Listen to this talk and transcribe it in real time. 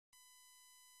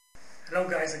Hello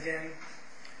guys again.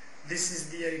 This is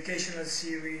the educational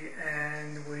series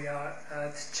and we are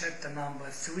at chapter number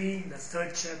 3, the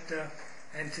third chapter,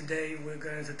 and today we're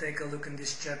going to take a look in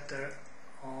this chapter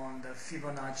on the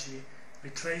Fibonacci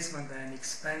retracement and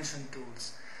expansion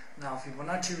tools. Now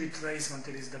Fibonacci retracement,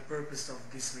 it is the purpose of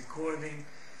this recording,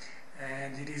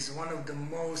 and it is one of the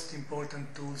most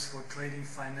important tools for trading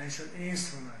financial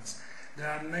instruments. There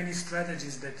are many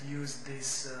strategies that use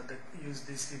this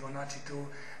Fibonacci tool,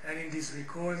 and in this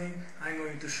recording I'm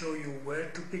going to show you where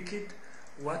to pick it,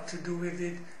 what to do with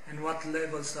it, and what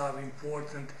levels are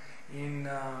important in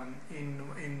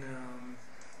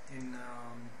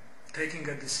taking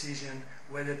a decision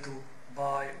whether to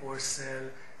buy or sell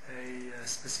a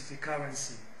specific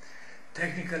currency.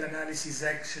 Technical analysis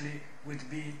actually would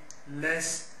be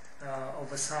less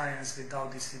of a science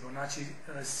without this Fibonacci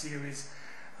series.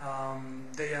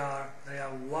 They are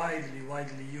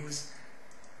widely used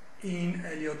in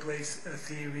Elliott wave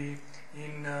theory,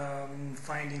 in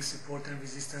finding support and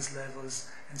resistance levels,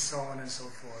 and so on and so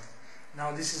forth.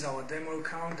 Now this is our demo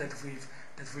account that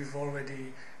we've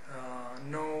already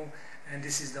know, and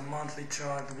this is the monthly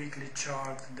chart, weekly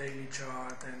chart, daily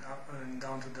chart, and up and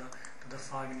down to the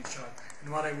 5-minute chart.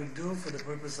 And what I will do for the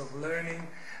purpose of learning,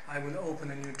 I will open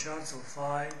a new chart, so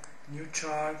file, new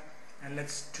chart. And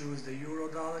let's choose the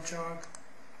euro-dollar chart,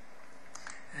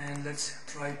 and let's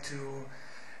try to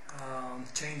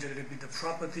change a little bit the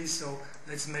properties. So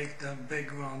let's make the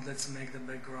background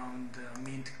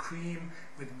mint cream,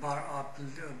 with bar up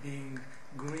being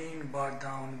green, bar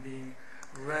down being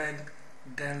red.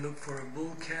 Then look for a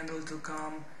bull candle to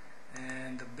come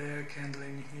and a bear candle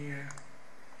in here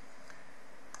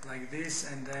like this,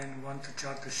 and then want to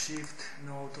chart to shift,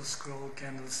 no auto scroll,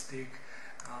 candlestick,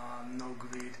 no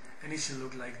grid, and it should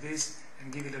look like this,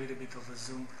 and give it a little bit of a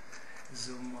zoom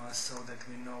so that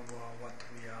we know what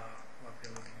we are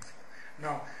looking for.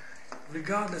 Now,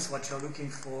 regardless what you're looking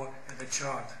for at the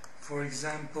chart, for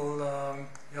example,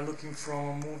 you're looking for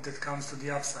a move that comes to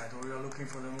the upside, or you're looking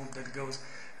for the move that goes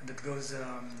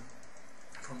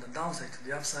from the downside to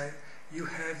the upside, you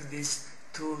have this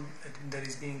tool that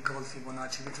is being called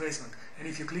Fibonacci retracement. And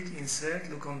if you click insert,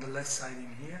 look on the left side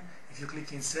in here. If you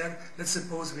click insert, let's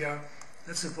suppose we are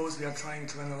trying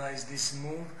to analyze this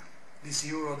move, this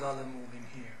euro-dollar move in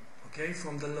here, okay,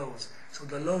 from the lows. So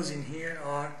the lows in here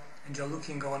are, and you're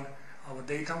looking on our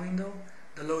data window,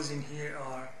 the lows in here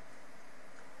are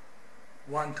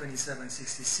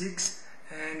 127.66,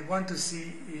 and want to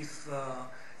see if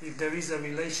there is a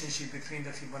relationship between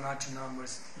the Fibonacci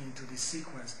numbers into this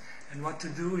sequence. And what to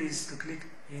do is to click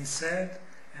insert,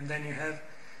 and then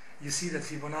you see that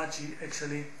Fibonacci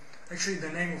actually the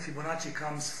name of Fibonacci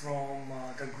comes from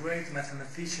the great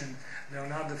mathematician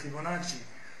Leonardo Fibonacci,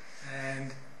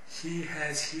 and he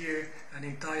has here an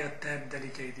entire tab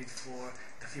dedicated for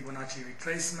the Fibonacci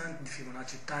retracement, the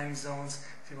Fibonacci time zones,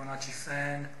 Fibonacci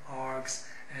fan, arcs,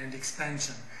 and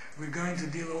expansion. We're going to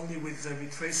deal only with the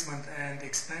retracement and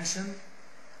expansion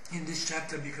in this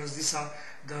chapter because these are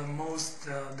the most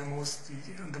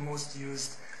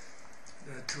used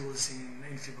tools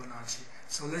in Fibonacci.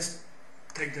 So let's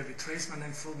take the retracement,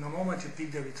 and from the moment you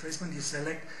pick the retracement, you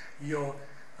select your,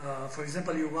 for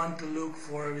example, you want to look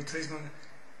for a retracement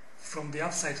from the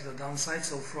upside to the downside,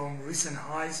 so from recent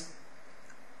highs,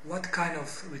 what kind of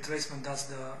retracement does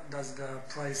the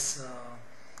price,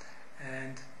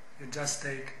 and you just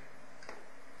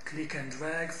click and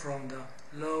drag from the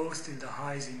lows till the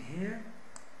highs in here.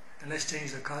 And let's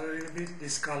change the color a little bit.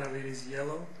 This color really is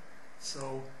yellow,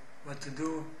 so what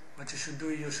you should do,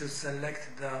 you should select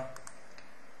the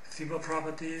Fibo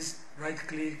properties, right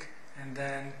click, and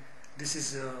then this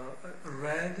is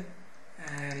red,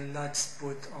 and let's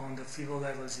put on the Fibo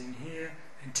levels in here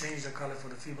and change the color for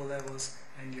the Fibo levels,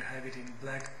 and you have it in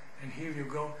black, and here you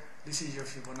go. This is your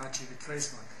Fibonacci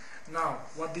retracement. Now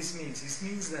what this means, this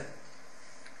means that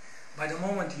by the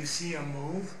moment you see a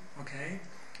move, okay,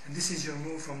 and this is your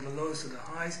move from the lows to the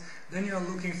highs, then you are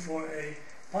looking for a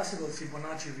possible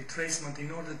Fibonacci retracement in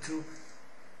order to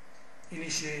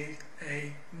initiate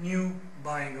a new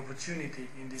buying opportunity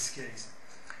in this case.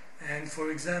 And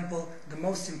for example, the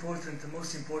most important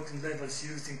levels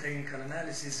used in technical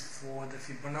analysis for the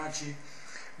Fibonacci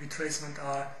retracement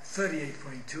are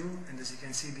 38.2, and as you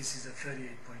can see, this is the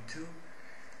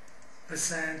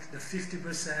 38.2%, the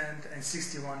 50%, and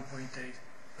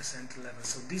 61.8% level.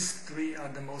 So these three are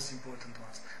the most important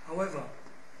ones.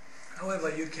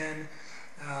 However, you can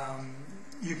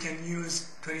use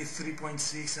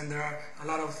 23.6, and there are a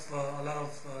lot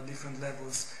of different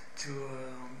levels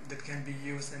that can be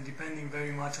used, and depending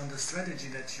very much on the strategy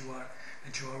that you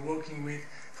are working with.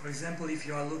 For example, if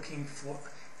you are looking for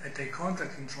at a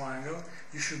contracting triangle,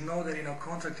 you should know that in a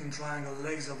contracting triangle,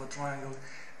 legs of a triangle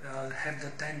have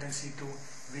the tendency to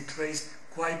retrace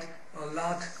quite a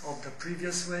lot of the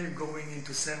previous wave, going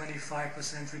into 75%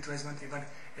 retracement, even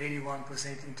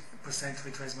 81%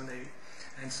 retracement,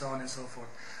 and so on and so forth.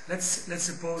 Let's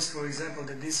suppose, for example,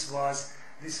 that this was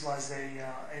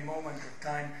a moment of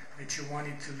time that you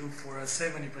wanted to look for a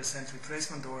 70%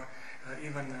 retracement, or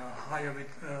even higher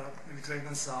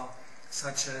retracements,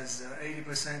 such as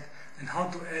 80%, and how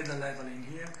to add a level in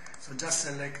here. So just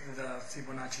select the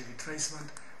Fibonacci retracement,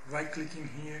 right click in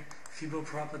here, Fibo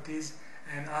properties,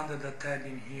 and under the tab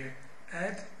in here,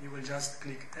 add, you will just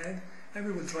click add, and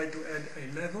we will try to add a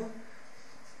level.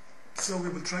 So we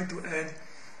will try to add,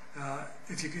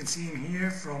 if you can see in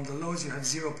here, from the lows you have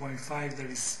 0.5, there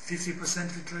is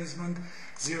 50% retracement,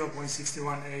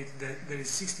 0.618, there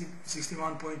is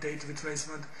 61.8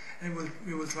 retracement, and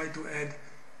we will try to add,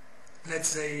 let's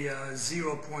say,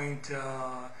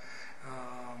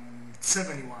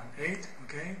 0.718,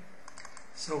 okay?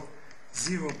 So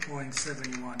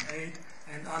 0.718,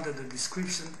 and under the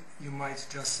description you might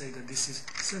just say that this is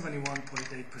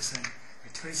 71.8%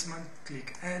 retracement.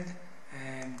 Click add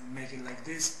and make it like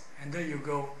this, and there you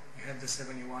go, you have the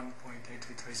 71.8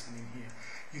 retracement in here.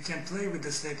 You can play with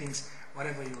the settings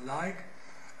whatever you like,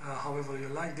 however you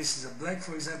like. This is a black,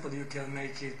 for example. You can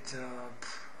make it,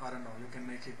 I don't know, you can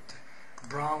make it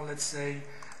brown, let's say.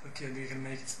 Okay, you can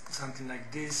make it something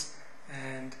like this,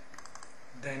 and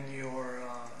then your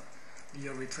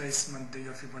retracement,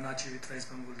 your Fibonacci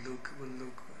retracement will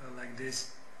look like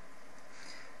this.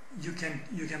 You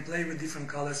can play with different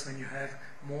colors when you have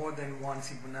more than one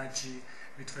Fibonacci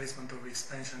retracement or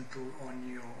expansion tool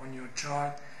on your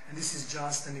chart, and this is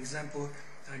just an example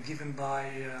given by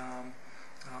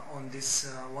on this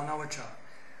 1 hour chart.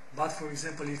 But for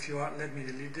example, if you are, let me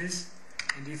delete this,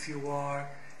 and if you are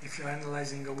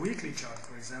analyzing a weekly chart,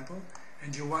 for example,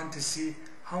 and you want to see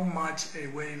how much a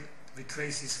wave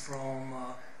retraces from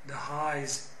the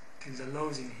highs till the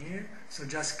lows in here, so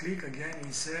just click again,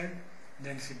 insert,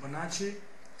 then Fibonacci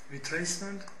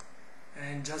retracement,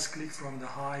 and just click from the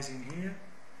highs in here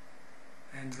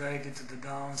and drag it to the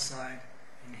downside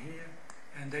in here,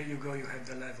 and there you go, you have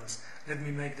the levels. Let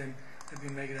me make them a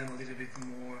little bit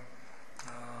more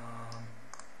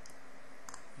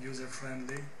user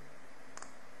friendly,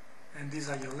 and these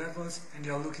are your levels, and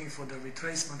you are looking for the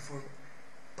retracement for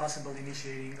possible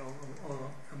initiating or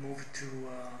a move to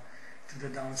the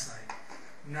downside.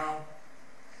 Now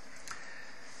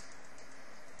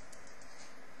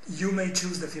you may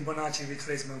choose the Fibonacci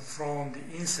retracement from the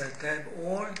Insert tab,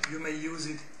 or you may use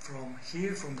it from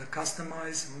here, from the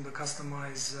Customize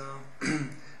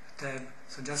tab.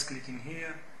 So just click in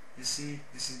here, you see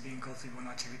this is being called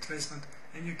Fibonacci retracement,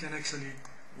 and you can actually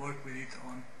work with it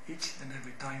on each and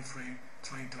every time frame,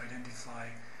 trying to identify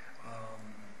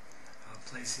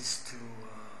places to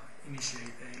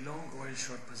initiate a long or a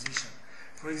short position.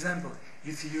 For example,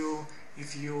 if you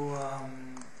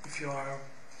are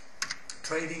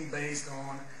trading based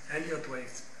on Elliott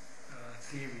wave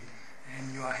theory,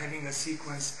 and you are having a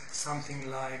sequence something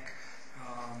like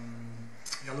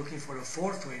you are looking for a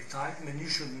fourth wave type, then you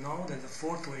should know that the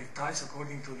fourth wave types,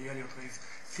 according to the Elliott wave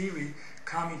theory,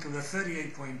 come into the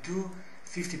 38.2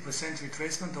 50%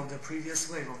 retracement of the previous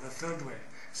wave, of the third wave.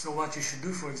 So what you should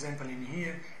do, for example, in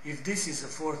here, if this is a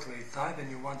fourth wave type and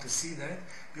you want to see that,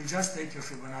 you just take your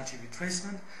Fibonacci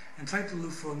retracement and try to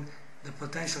look from the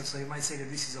potential. So you might say that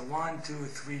this is a 1, 2,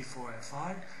 3, 4, and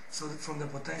 5. So from the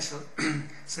potential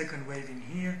second wave in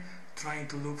here, trying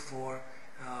to look for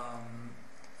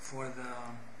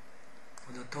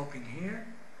the top in here,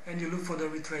 and you look for the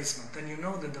retracement. And you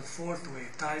know that the fourth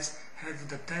wave types have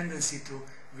the tendency to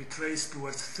retrace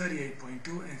towards 38.2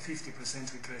 and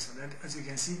 50% retracement. And as you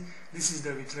can see, this is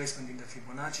the retracement in the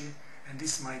Fibonacci, and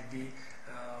this might be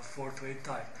fourth wave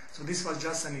type. So this was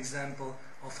just an example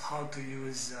of how to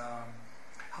use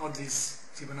how these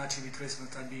Fibonacci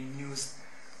retracements are being used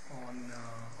on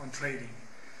trading.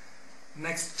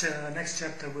 Next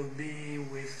chapter will be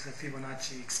with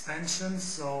Fibonacci expansion.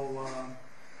 So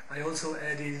I also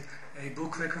added a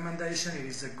book recommendation. It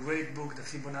is a great book, The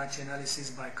Fibonacci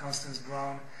Analysis by Constance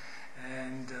Brown,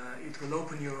 and it will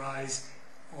open your eyes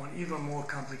on even more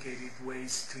complicated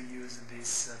ways to use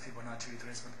this Fibonacci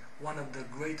retracement, one of the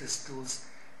greatest tools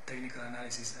technical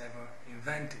analysis ever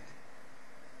invented.